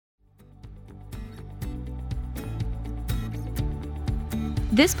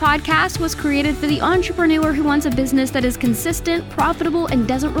This podcast was created for the entrepreneur who wants a business that is consistent, profitable, and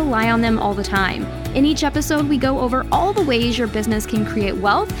doesn't rely on them all the time. In each episode, we go over all the ways your business can create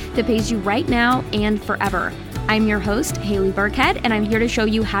wealth that pays you right now and forever. I'm your host, Haley Burkhead, and I'm here to show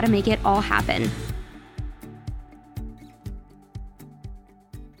you how to make it all happen.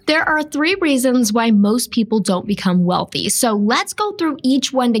 There are 3 reasons why most people don't become wealthy. So let's go through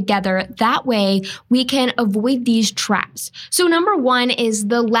each one together. That way we can avoid these traps. So number 1 is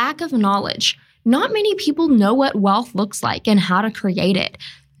the lack of knowledge. Not many people know what wealth looks like and how to create it.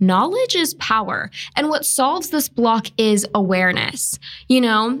 Knowledge is power. And what solves this block is awareness.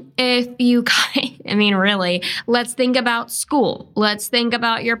 If you, really, let's think about school. Let's think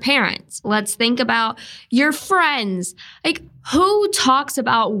about your parents. Let's think about your friends. Who talks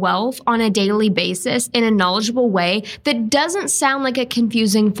about wealth on a daily basis in a knowledgeable way that doesn't sound like a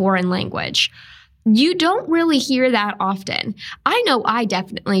confusing foreign language? You don't really hear that often. I know I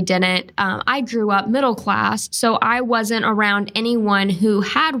definitely didn't. I grew up middle class, so I wasn't around anyone who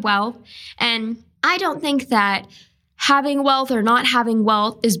had wealth. And I don't think that having wealth or not having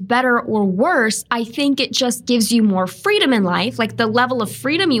wealth is better or worse. I think it just gives you more freedom in life. The level of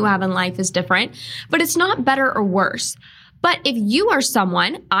freedom you have in life is different, but it's not better or worse. But if you are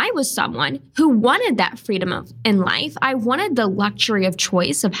I was someone who wanted that freedom in life. I wanted the luxury of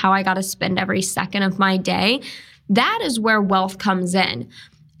choice of how I got to spend every second of my day. That is where wealth comes in.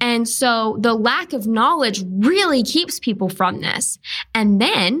 And so the lack of knowledge really keeps people from this. And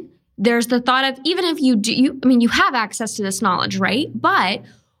then there's the thought of, even if you have access to this knowledge, right? But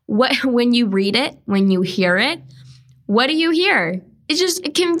when you read it, when you hear it, what do you hear? It's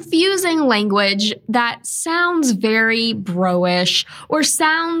just confusing language that sounds very bro-ish or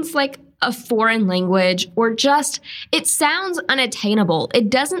sounds like a foreign language or just, it sounds unattainable. It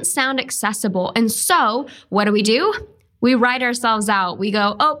doesn't sound accessible. And so what do? We write ourselves out. We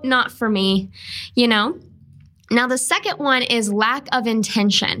go, oh, not for me, Now, the second one is lack of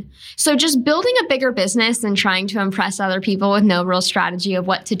intention. So just building a bigger business and trying to impress other people with no real strategy of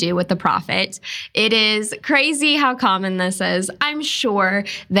what to do with the profit. It is crazy how common this is. I'm sure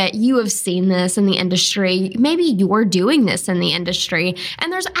that you have seen this in the industry. Maybe you're doing this in the industry,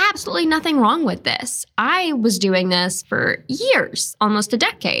 and there's absolutely nothing wrong with this. I was doing this for years, almost a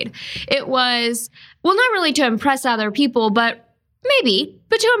decade. It was, not really to impress other people, but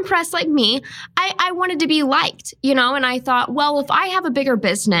to impress me, I wanted to be liked, and I thought, well, if I have a bigger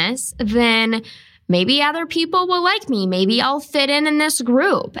business, then maybe other people will like me. Maybe I'll fit in this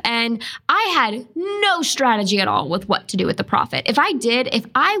group. And I had no strategy at all with what to do with the profit. If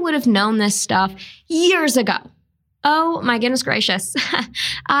I would have known this stuff years ago, oh my goodness gracious,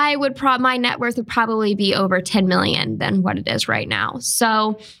 my net worth would probably be over 10 million than what it is right now.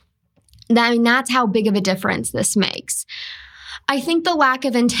 So that's how big of a difference this makes. I think the lack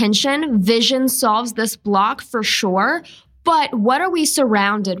of intention, vision solves this block for sure, but what are we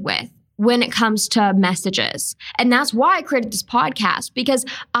surrounded with when it comes to messages? And that's why I created this podcast, because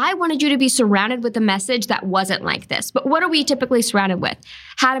I wanted you to be surrounded with a message that wasn't like this. But what are we typically surrounded with?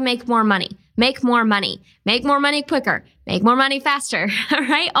 How to make more money, make more money quicker, make more money faster,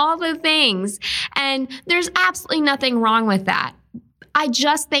 right? All the things. And there's absolutely nothing wrong with that. I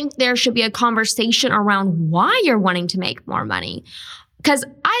just think there should be a conversation around why you're wanting to make more money. Because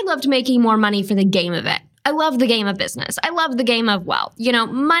I loved making more money for the game of it. I love the game of business. I love the game of wealth.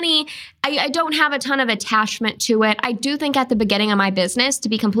 Money, I don't have a ton of attachment to it. I do think at the beginning of my business, to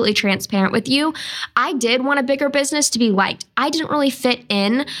be completely transparent with you, I did want a bigger business to be liked. I didn't really fit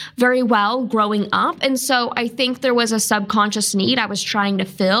in very well growing up. And so I think there was a subconscious need I was trying to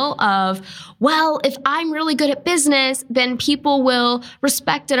fill of, well, if I'm really good at business, then people will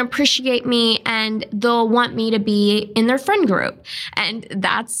respect and appreciate me and they'll want me to be in their friend group. And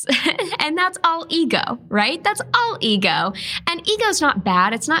that's all ego, right? That's all ego. And ego's not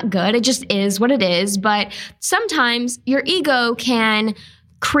bad. It's not good. It just is what it is. But sometimes your ego can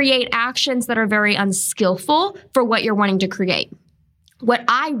create actions that are very unskillful for what you're wanting to create. What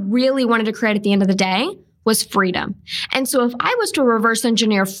I really wanted to create at the end of the day was freedom. And so if I was to reverse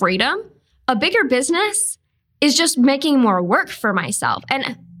engineer freedom, a bigger business is just making more work for myself.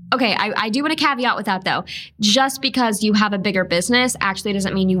 And okay, I do want to caveat with that though. Just because you have a bigger business actually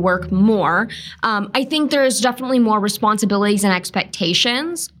doesn't mean you work more. I think there's definitely more responsibilities and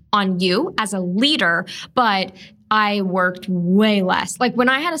expectations on you as a leader, but I worked way less. When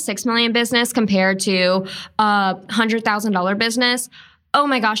I had a 6 million business compared to a $100,000 business, oh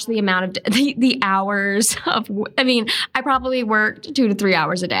my gosh, the amount of the hours of, I probably worked 2 to 3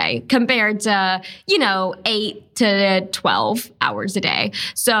 hours a day compared to, 8 to 12 hours a day.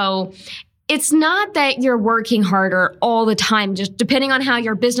 So it's not that you're working harder all the time, just depending on how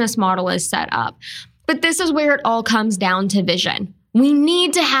your business model is set up. But this is where it all comes down to vision. We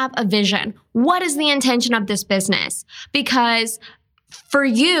need to have a vision. What is the intention of this business? Because for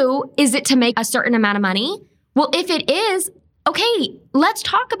you, is it to make a certain amount of money? Well, if it is, okay, let's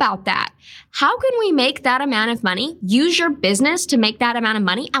talk about that. How can we make that amount of money? Use your business to make that amount of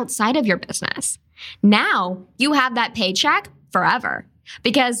money outside of your business. Now you have that paycheck forever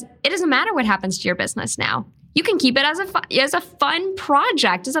because it doesn't matter what happens to your business now. You can keep it as a fun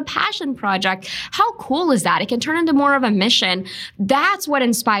project, as a passion project. How cool is that? It can turn into more of a mission. That's what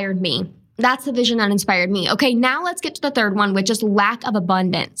inspired me. That's the vision that inspired me. Okay, now let's get to the third one, which is lack of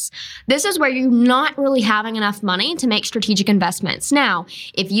abundance. This is where you're not really having enough money to make strategic investments. Now,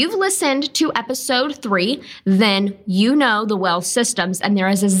 if you've listened to episode 3, then you know the wealth systems, and there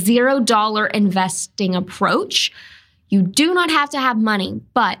is a $0 investing approach. You do not have to have money,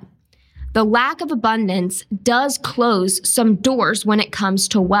 but the lack of abundance does close some doors when it comes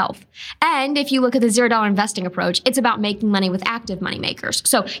to wealth. And if you look at the $0 investing approach, it's about making money with active money makers.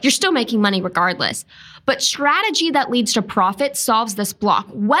 So you're still making money regardless. But strategy that leads to profit solves this block.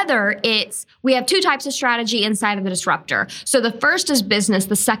 Whether we have 2 types of strategy inside of the disruptor. So the first is business,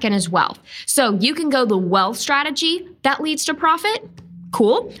 the second is wealth. So you can go the wealth strategy that leads to profit,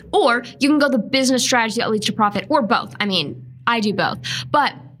 cool. Or you can go the business strategy that leads to profit, or both. I mean, I do both.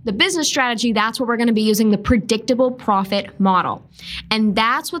 But the business strategy, that's what we're going to be using, the predictable profit model. And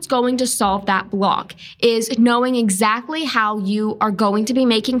that's what's going to solve that block, is knowing exactly how you are going to be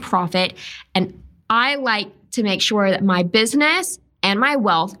making profit. And I like to make sure that my business and my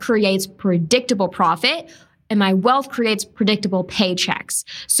wealth creates predictable profit, and my wealth creates predictable paychecks.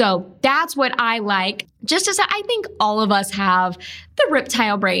 So that's what I like. Just as I think all of us have the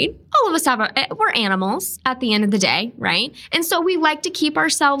reptile brain. All of us we're animals at the end of the day, right? And so we like to keep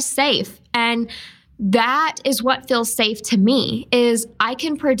ourselves safe. And that is what feels safe to me, is I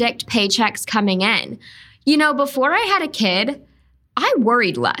can predict paychecks coming in. You know, before I had a kid, I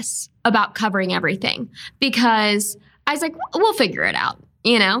worried less about covering everything because I was like, we'll figure it out,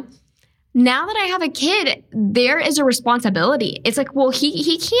 you know? Now that I have a kid, there is a responsibility. It's like, well,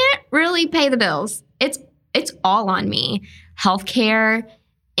 he can't really pay the bills. It's all on me. Healthcare,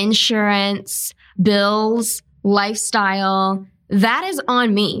 insurance, bills, lifestyle, that is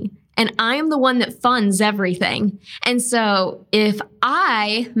on me. And I am the one that funds everything. And so if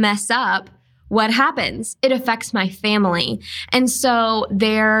I mess up, what happens? It affects my family. And so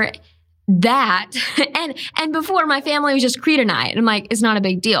and before, my family was just Creed and I. And I'm like, it's not a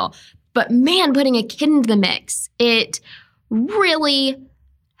big deal. But man, putting a kid into the mix, it really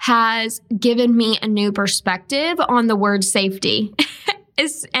has given me a new perspective on the word safety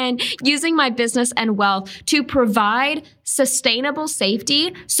and using my business and wealth to provide sustainable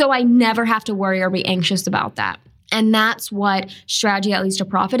safety so I never have to worry or be anxious about that. And that's what strategy that leads to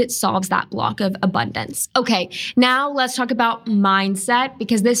profit. It solves that block of abundance. Okay, now let's talk about mindset,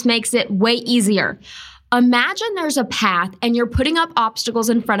 because this makes it way easier. Imagine there's a path and you're putting up obstacles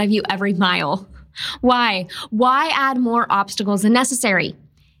in front of you every mile. Why? Why add more obstacles than necessary?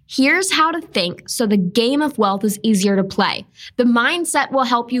 Here's how to think so the game of wealth is easier to play. The mindset will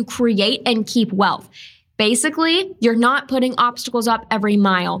help you create and keep wealth. Basically, you're not putting obstacles up every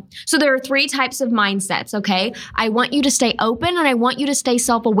mile. So there are 3 types of mindsets, okay? I want you to stay open and I want you to stay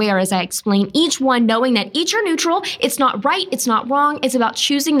self-aware as I explain each one, knowing that each are neutral. It's not right, it's not wrong. It's about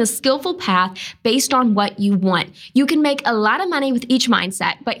choosing the skillful path based on what you want. You can make a lot of money with each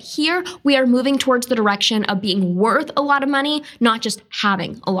mindset, but here we are moving towards the direction of being worth a lot of money, not just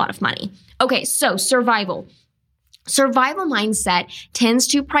having a lot of money. Okay, so survival. Survival mindset tends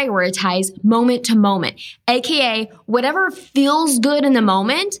to prioritize moment to moment, aka whatever feels good in the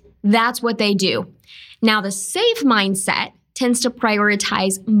moment, that's what they do. Now, the safe mindset tends to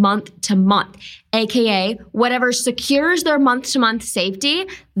prioritize month to month, aka whatever secures their month to month safety,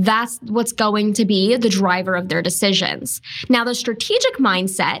 that's what's going to be the driver of their decisions. Now, the strategic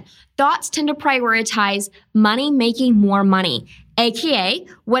mindset, thoughts tend to prioritize money making more money, aka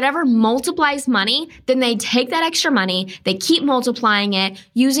whatever multiplies money, then they take that extra money, they keep multiplying it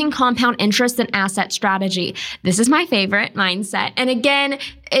using compound interest and asset strategy. This is my favorite mindset. And again,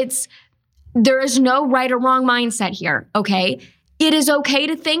 there is no right or wrong mindset here, okay? It is okay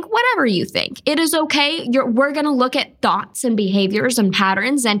to think whatever you think. It is okay. We're going to look at thoughts and behaviors and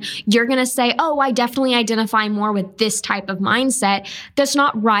patterns, and you're going to say, oh, I definitely identify more with this type of mindset. That's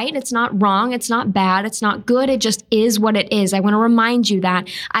not right. It's not wrong. It's not bad. It's not good. It just is what it is. I want to remind you that.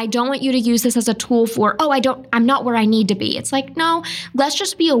 I don't want you to use this as a tool for, I'm not where I need to be. It's like, no, let's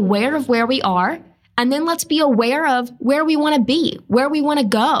just be aware of where we are And then let's be aware of where we want to be, where we want to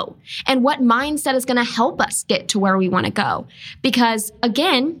go, and what mindset is going to help us get to where we want to go. Because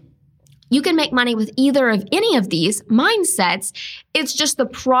again, you can make money with either of any of these mindsets. It's just the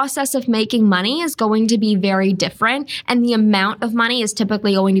process of making money is going to be very different, and the amount of money is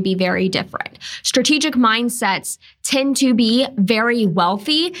typically going to be very different. Strategic mindsets tend to be very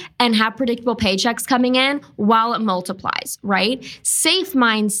wealthy and have predictable paychecks coming in while it multiplies, right? Safe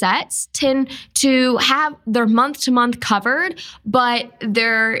mindsets tend to have their month-to-month covered, but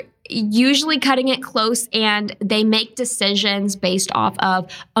they're usually cutting it close, and they make decisions based off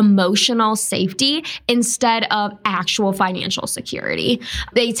of emotional safety instead of actual financial security.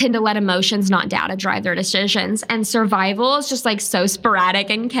 They tend to let emotions, not data, drive their decisions. And survival is just like so sporadic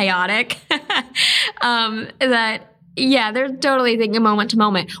and chaotic that, yeah, they're totally thinking moment to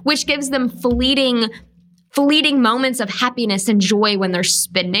moment, which gives them fleeting moments of happiness and joy when they're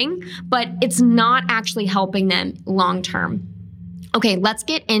spending, but it's not actually helping them long term. Okay, let's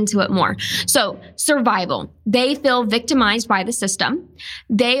get into it more. So, survival. They feel victimized by the system.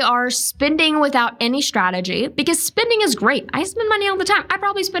 They are spending without any strategy, because spending is great. I spend money all the time. I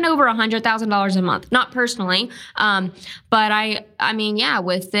probably spend over $100,000 a month. Not personally, but I mean, yeah,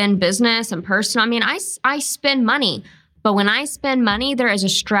 within business and personal. I mean, I spend money, but when I spend money, there is a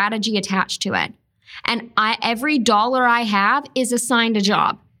strategy attached to it, and every dollar I have is assigned a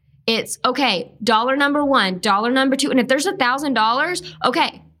job. It's, okay, dollar number one, dollar number two. And if there's $1,000,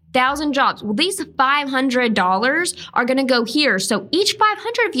 okay, 1,000 jobs. Well, these $500 are going to go here. So each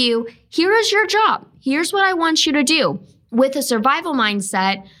 500 of you, here is your job. Here's what I want you to do. With a survival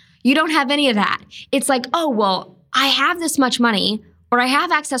mindset, you don't have any of that. It's like, oh, well, I have this much money, or I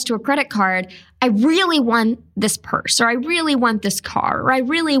have access to a credit card. I really want this purse, or I really want this car, or I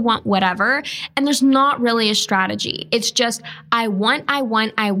really want whatever. And there's not really a strategy. It's just, I want.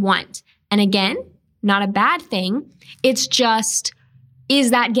 And again, not a bad thing. It's just,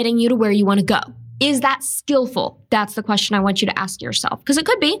 is that getting you to where you want to go? Is that skillful? That's the question I want you to ask yourself, because it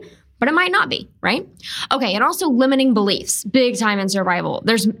could be, but it might not be, right? Okay, and also limiting beliefs, big time in survival.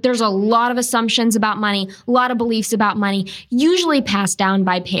 There's a lot of assumptions about money, a lot of beliefs about money, usually passed down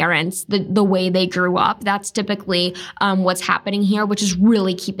by parents, the way they grew up. That's typically what's happening here, which is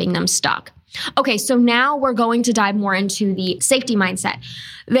really keeping them stuck. Okay, so now we're going to dive more into the safety mindset.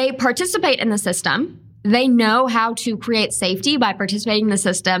 They participate in the system. They know how to create safety by participating in the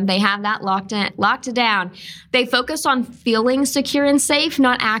system. They have that locked down. They focus on feeling secure and safe,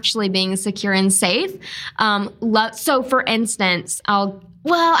 not actually being secure and safe. So for instance,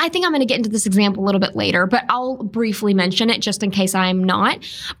 I think I'm going to get into this example a little bit later, but I'll briefly mention it just in case I'm not.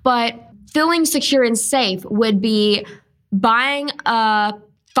 But feeling secure and safe would be buying a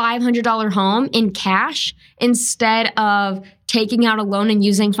 $500 home in cash instead of taking out a loan and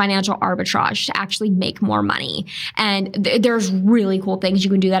using financial arbitrage to actually make more money. And there's really cool things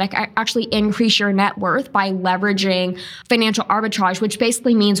you can do that actually increase your net worth by leveraging financial arbitrage, which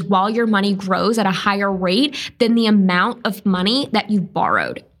basically means while your money grows at a higher rate than the amount of money that you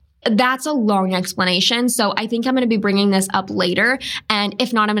borrowed. That's a long explanation, so I think I'm going to be bringing this up later, and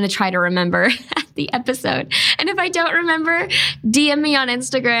if not, I'm going to try to remember the episode. And if I don't remember, DM me on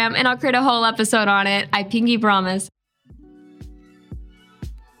Instagram, and I'll create a whole episode on it. I pinky promise.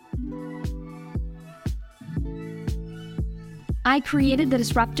 I created the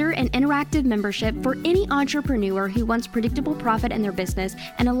Disruptor, an interactive membership for any entrepreneur who wants predictable profit in their business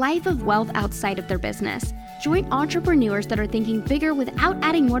and a life of wealth outside of their business. Join entrepreneurs that are thinking bigger without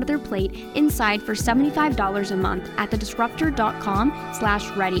adding more to their plate inside for $75 a month at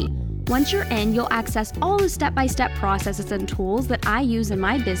thedisruptor.com/ready. Once you're in, you'll access all the step-by-step processes and tools that I use in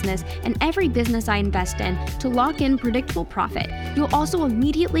my business and every business I invest in to lock in predictable profit. You'll also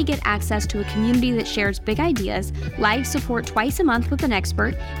immediately get access to a community that shares big ideas, live support twice a month with an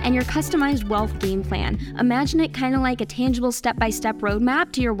expert, and your customized wealth game plan. Imagine it kind of like a tangible step-by-step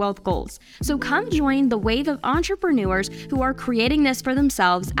roadmap to your wealth goals. So come join the wave of entrepreneurs who are creating this for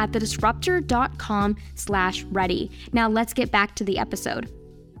themselves at thedisruptor.com/ready. Now let's get back to the episode.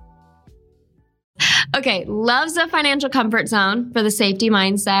 Okay, loves a financial comfort zone for the safety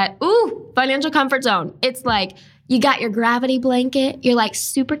mindset. Ooh, financial comfort zone. It's like you got your gravity blanket. You're like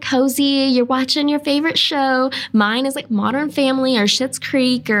super cozy. You're watching your favorite show. Mine is like Modern Family or Schitt's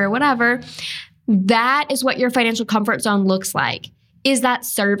Creek or whatever. That is what your financial comfort zone looks like. Is that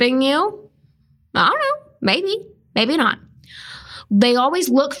serving you? I don't know. Maybe not. They always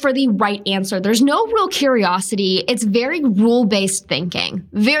look for the right answer. There's no real curiosity. It's very rule-based thinking,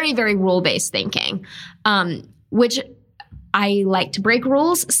 very, very rule-based thinking, which I like to break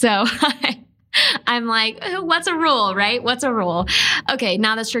rules. So I'm like, what's a rule, right? What's a rule? Okay,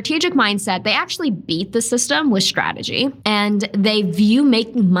 now the strategic mindset, they actually beat the system with strategy, and they view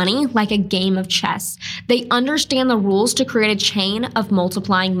making money like a game of chess. They understand the rules to create a chain of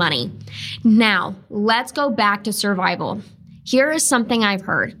multiplying money. Now, let's go back to survival. Here is something I've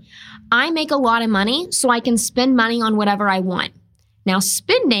heard. I make a lot of money, so I can spend money on whatever I want. Now,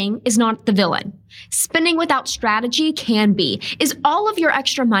 spending is not the villain. Spending without strategy can be. Is all of your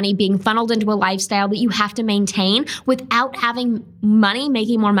extra money being funneled into a lifestyle that you have to maintain without having money,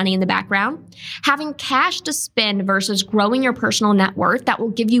 making more money in the background? Having cash to spend versus growing your personal net worth that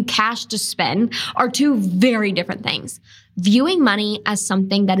will give you cash to spend are two very different things. Viewing money as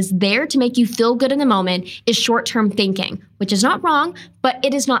something that is there to make you feel good in the moment is short-term thinking, which is not wrong, but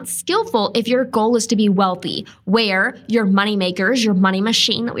it is not skillful if your goal is to be wealthy, where your money makers, your money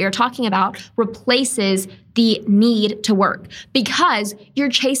machine that we are talking about, replaces the need to work because you're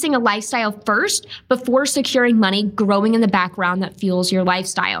chasing a lifestyle first before securing money growing in the background that fuels your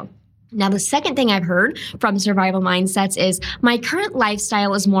lifestyle. Now, the second thing I've heard from survival mindsets is my current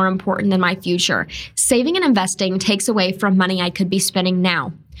lifestyle is more important than my future. Saving and investing takes away from money I could be spending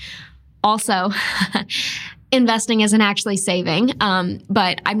now. Also, investing isn't actually saving,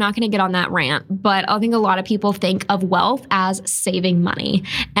 but I'm not going to get on that rant. But I think a lot of people think of wealth as saving money.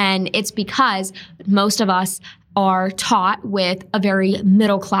 And it's because most of us are taught with a very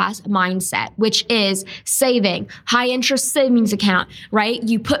middle-class mindset, which is saving, high-interest savings account, right?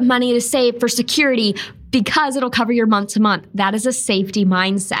 You put money to save for security because it'll cover your month to month. That is a safety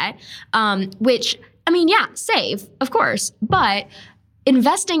mindset, which, I mean, yeah, save, of course, but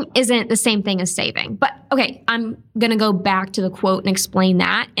investing isn't the same thing as saving. But okay, I'm going to go back to the quote and explain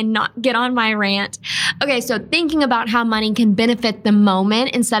that and not get on my rant. Okay, so thinking about how money can benefit the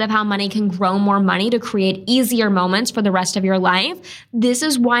moment instead of how money can grow more money to create easier moments for the rest of your life. This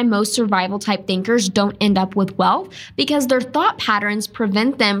is why most survival type thinkers don't end up with wealth, because their thought patterns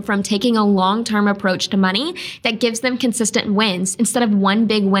prevent them from taking a long-term approach to money that gives them consistent wins instead of one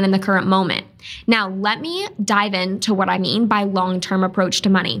big win in the current moment. Now, let me dive into what I mean by long-term approach to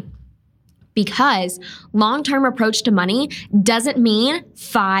money. Because long-term approach to money doesn't mean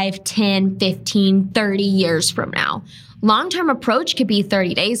 5, 10, 15, 30 years from now. Long-term approach could be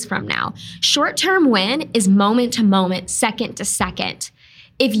 30 days from now. Short-term win is moment to moment, second to second.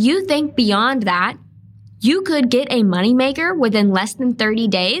 If you think beyond that, you could get a moneymaker within less than 30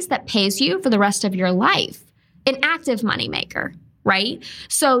 days that pays you for the rest of your life. An active moneymaker, right?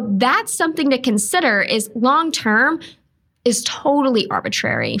 So that's something to consider. Is long-term is totally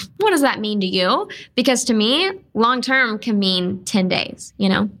arbitrary. What does that mean to you? Because to me, long-term can mean 10 days, you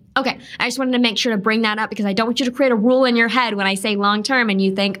know? Okay, I just wanted to make sure to bring that up because I don't want you to create a rule in your head when I say long-term and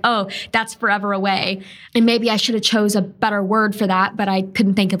you think, oh, that's forever away. And maybe I should have chose a better word for that, but I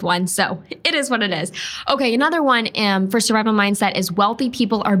couldn't think of one. So it is what it is. Okay, another one for survival mindset is wealthy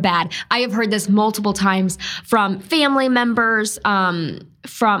people are bad. I have heard this multiple times from family members,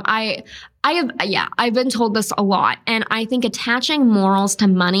 I've been told this a lot, and I think attaching morals to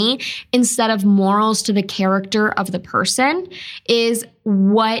money instead of morals to the character of the person is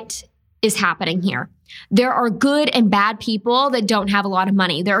what is happening here. There are good and bad people that don't have a lot of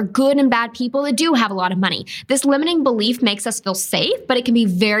money. There are good and bad people that do have a lot of money. This limiting belief makes us feel safe, but it can be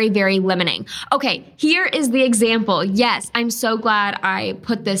very, very limiting. Okay, here is the example. Yes, I'm so glad I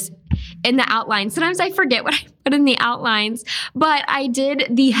put this in the outline. Sometimes I forget what I put in the outlines, but I did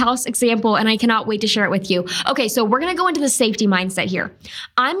the house example and I cannot wait to share it with you. Okay, so we're going to go into the safety mindset here.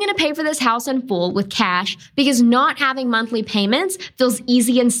 I'm going to pay for this house in full with cash because not having monthly payments feels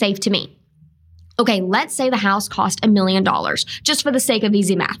easy and safe to me. Okay, let's say the house cost $1 million, just for the sake of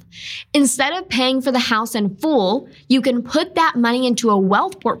easy math. Instead of paying for the house in full, you can put that money into a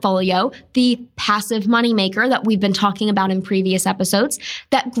wealth portfolio, the passive money maker that we've been talking about in previous episodes,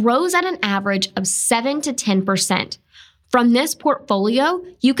 that grows at an average of 7 to 10%. From this portfolio,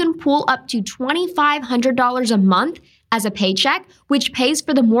 you can pull up to $2,500 a month as a paycheck, which pays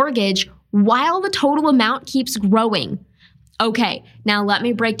for the mortgage while the total amount keeps growing. Okay, now let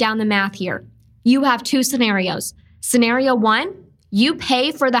me break down the math here. You have two scenarios. Scenario one, you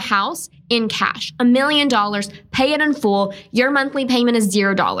pay for the house in cash, $1 million, pay it in full. Your monthly payment is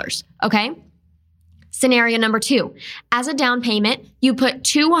 $0, okay? Scenario number two, as a down payment, you put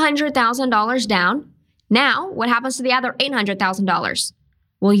 $200,000 down. Now, what happens to the other $800,000?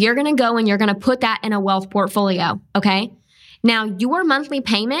 Well, you're going to go and you're going to put that in a wealth portfolio, okay? Now, your monthly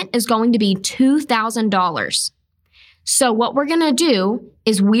payment is going to be $2,000. So what we're going to do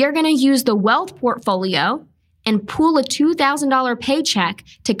is we are going to use the wealth portfolio and pool a $2,000 paycheck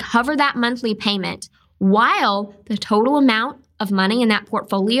to cover that monthly payment while the total amount of money in that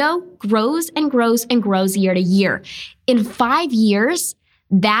portfolio grows and grows and grows year to year. In 5 years,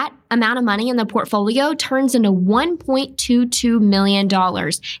 that amount of money in the portfolio turns into $1.22 million.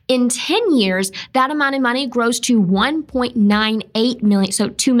 In 10 years, that amount of money grows to $1.98 million, so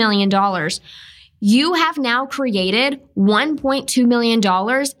 $2 million. You have now created $1.2 million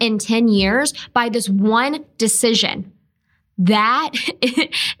in 10 years by this one decision. That,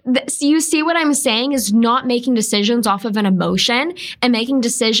 you see what I'm saying, is not making decisions off of an emotion and making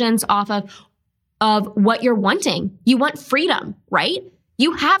decisions off of what you're wanting. You want freedom, right?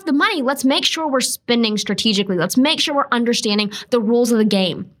 You have the money. Let's make sure we're spending strategically. Let's make sure we're understanding the rules of the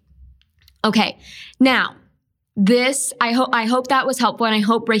game. Okay, now, I hope that was helpful, and I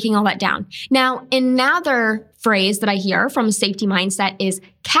hope breaking all that down. Now, another phrase that I hear from a safety mindset is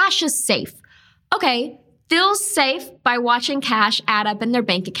cash is safe. Okay, feels safe by watching cash add up in their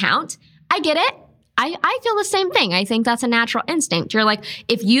bank account. I get it. I feel the same thing. I think that's a natural instinct. You're like,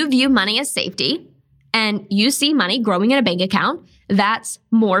 if you view money as safety and you see money growing in a bank account, that's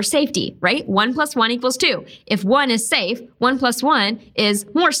more safety, right? 1 + 1 = 2. If 1 is safe, 1 + 1 is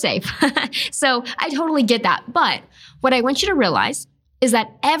more safe. So I totally get that. But what I want you to realize is that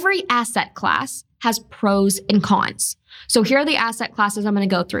every asset class has pros and cons. So here are the asset classes I'm going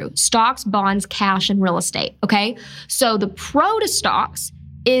to go through: stocks, bonds, cash, and real estate. Okay. So the pro to stocks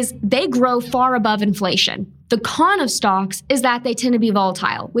is they grow far above inflation. The con of stocks is that they tend to be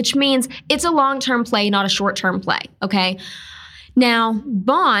volatile, which means it's a long-term play, not a short-term play. Okay. Now,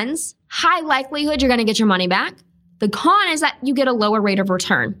 bonds, high likelihood you're going to get your money back. The con is that you get a lower rate of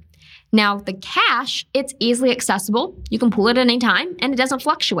return. Now, the cash, it's easily accessible. You can pull it at any time and it doesn't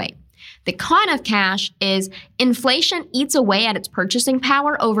fluctuate. The con of cash is inflation eats away at its purchasing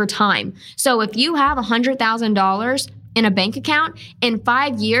power over time. So if you have $100,000 in a bank account, in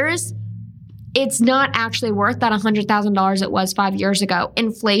 5 years, it's not actually worth that $100,000 it was 5 years ago.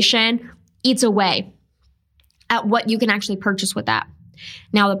 Inflation eats away at what you can actually purchase with that.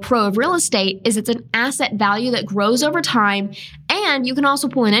 Now, the pro of real estate is it's an asset value that grows over time, and you can also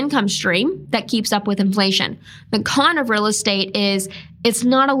pull an income stream that keeps up with inflation. The con of real estate is it's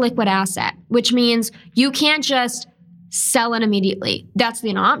not a liquid asset, which means you can't just sell it immediately. That's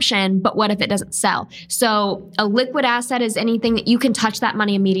an option, but what if it doesn't sell? So a liquid asset is anything that you can touch that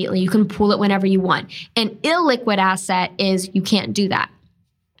money immediately. You can pull it whenever you want. An illiquid asset is you can't do that.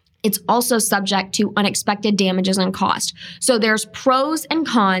 It's also subject to unexpected damages and cost. So there's pros and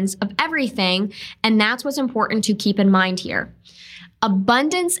cons of everything, and that's what's important to keep in mind here.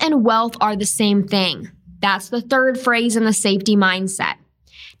 Abundance and wealth are the same thing. That's the third phrase in the safety mindset.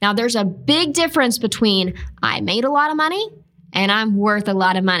 Now, there's a big difference between I made a lot of money and I'm worth a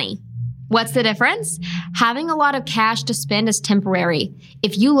lot of money. What's the difference? Having a lot of cash to spend is temporary.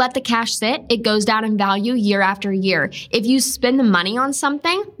 If you let the cash sit, it goes down in value year after year. If you spend the money on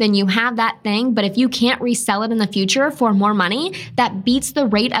something, then you have that thing. But if you can't resell it in the future for more money that beats the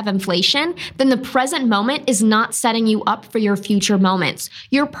rate of inflation, then the present moment is not setting you up for your future moments.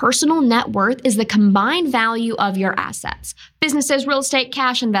 Your personal net worth is the combined value of your assets: businesses, real estate,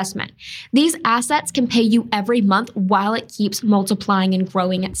 cash, investment. These assets can pay you every month while it keeps multiplying and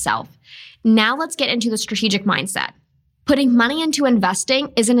growing itself. Now let's get into the strategic mindset. Putting money into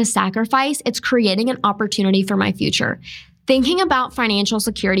investing isn't a sacrifice, it's creating an opportunity for my future. Thinking about financial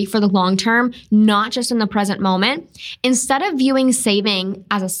security for the long term, not just in the present moment. Instead of viewing saving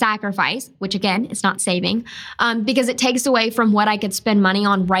as a sacrifice, which again, it's not saving, because it takes away from what I could spend money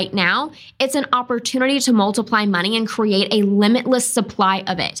on right now, it's an opportunity to multiply money and create a limitless supply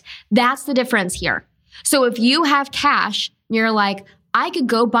of it. That's the difference here. So if you have cash, you're like, I could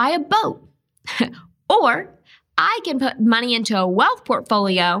go buy a boat. Or I can put money into a wealth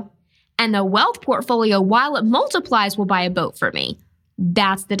portfolio, and the wealth portfolio, while it multiplies, will buy a boat for me.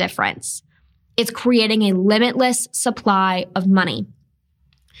 That's the difference. It's creating a limitless supply of money.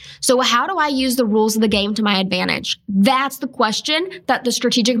 So how do I use the rules of the game to my advantage? That's the question that the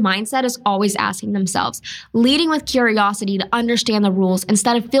strategic mindset is always asking themselves. Leading with curiosity to understand the rules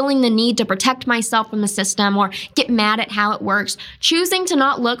instead of feeling the need to protect myself from the system or get mad at how it works. Choosing to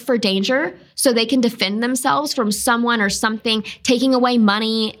not look for danger so they can defend themselves from someone or something taking away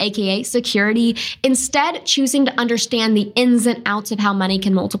money, aka security. Instead, choosing to understand the ins and outs of how money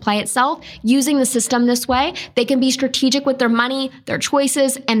can multiply itself. Using the system this way, they can be strategic with their money, their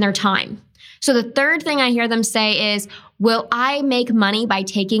choices, and their time. So the third thing I hear them say is, will I make money by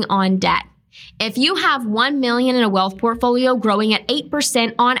taking on debt? If you have $1 million in a wealth portfolio growing at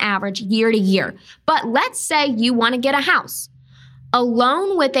 8% on average year to year, but let's say you want to get a house, a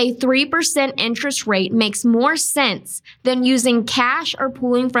loan with a 3% interest rate makes more sense than using cash or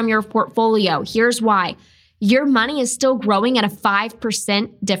pooling from your portfolio. Here's why. your money is still growing at a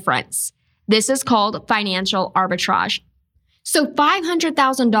 5% difference. This is called financial arbitrage. So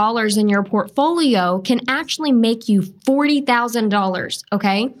 $500,000 in your portfolio can actually make you $40,000,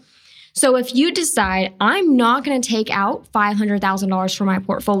 okay? So if you decide, I'm not going to take out $500,000 from my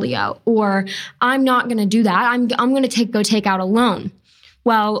portfolio, or I'm not going to do that, I'm going to go take out a loan.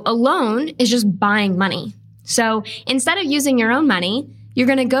 Well, a loan is just buying money. So instead of using your own money, you're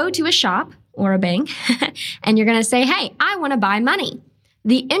going to go to a shop or a bank and you're going to say, hey, I want to buy money.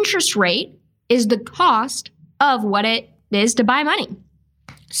 The interest rate is the cost of what it is to buy money.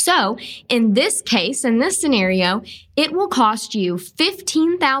 So in this case, in this scenario, it will cost you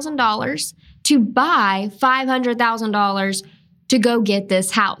 $15,000 to buy $500,000 to go get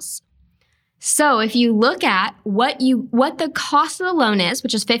this house. So if you look at what the cost of the loan is,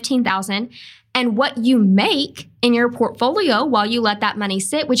 which is $15,000, and what you make in your portfolio while you let that money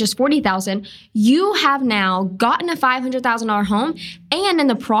sit, which is $40,000, you have now gotten a $500,000 home, and in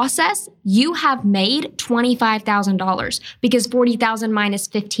the process, you have made $25,000 because $40,000 minus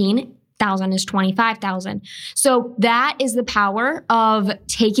 $15,000 is $25,000. So that is the power of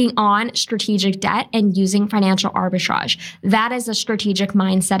taking on strategic debt and using financial arbitrage. That is a strategic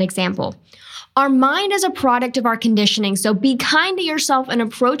mindset example. Our mind is a product of our conditioning, so be kind to yourself and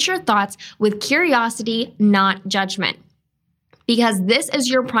approach your thoughts with curiosity, not judgment. Because this is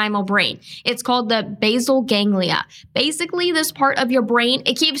your primal brain. It's called the basal ganglia. Basically, this part of your brain,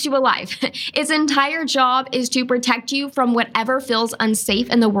 it keeps you alive. Its entire job is to protect you from whatever feels unsafe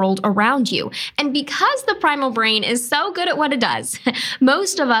in the world around you. And because the primal brain is so good at what it does,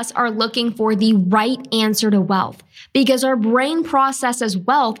 most of us are looking for the right answer to wealth, because our brain processes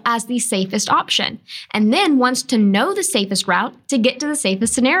wealth as the safest option and then wants to know the safest route to get to the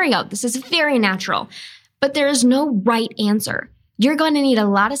safest scenario. This is very natural, but there is no right answer. You're going to need a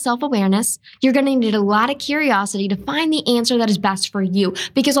lot of self-awareness. You're going to need a lot of curiosity to find the answer that is best for you,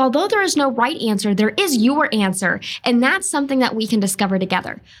 because although there is no right answer, there is your answer, and that's something that we can discover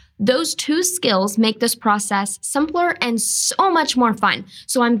together. Those two skills make this process simpler and so much more fun.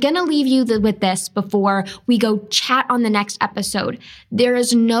 So I'm going to leave you with this before we go chat on the next episode. There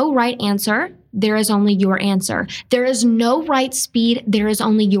is no right answer. There is only your answer. There is no right speed. There is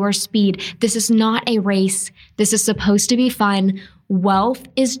only your speed. This is not a race. This is supposed to be fun. Wealth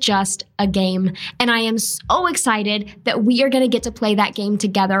is just a game. And I am so excited that we are going to get to play that game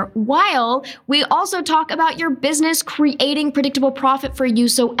together while we also talk about your business creating predictable profit for you,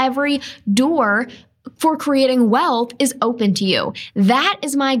 so every door for creating wealth is open to you. That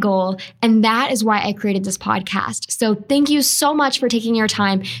is my goal, and that is why I created this podcast. So thank you so much for taking your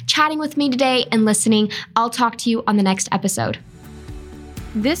time chatting with me today and listening. I'll talk to you on the next episode.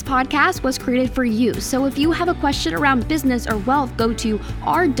 This podcast was created for you, so if you have a question around business or wealth, go to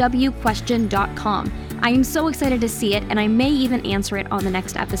rwquestion.com. I am so excited to see it, and I may even answer it on the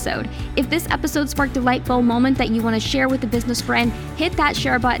next episode. If this episode sparked a light bulb moment that you want to share with a business friend, hit that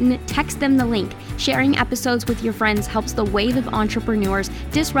share button, text them the link. Sharing episodes with your friends helps the wave of entrepreneurs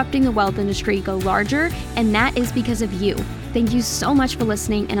disrupting the wealth industry go larger, and that is because of you. Thank you so much for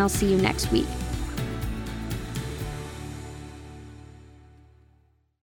listening, and I'll see you next week.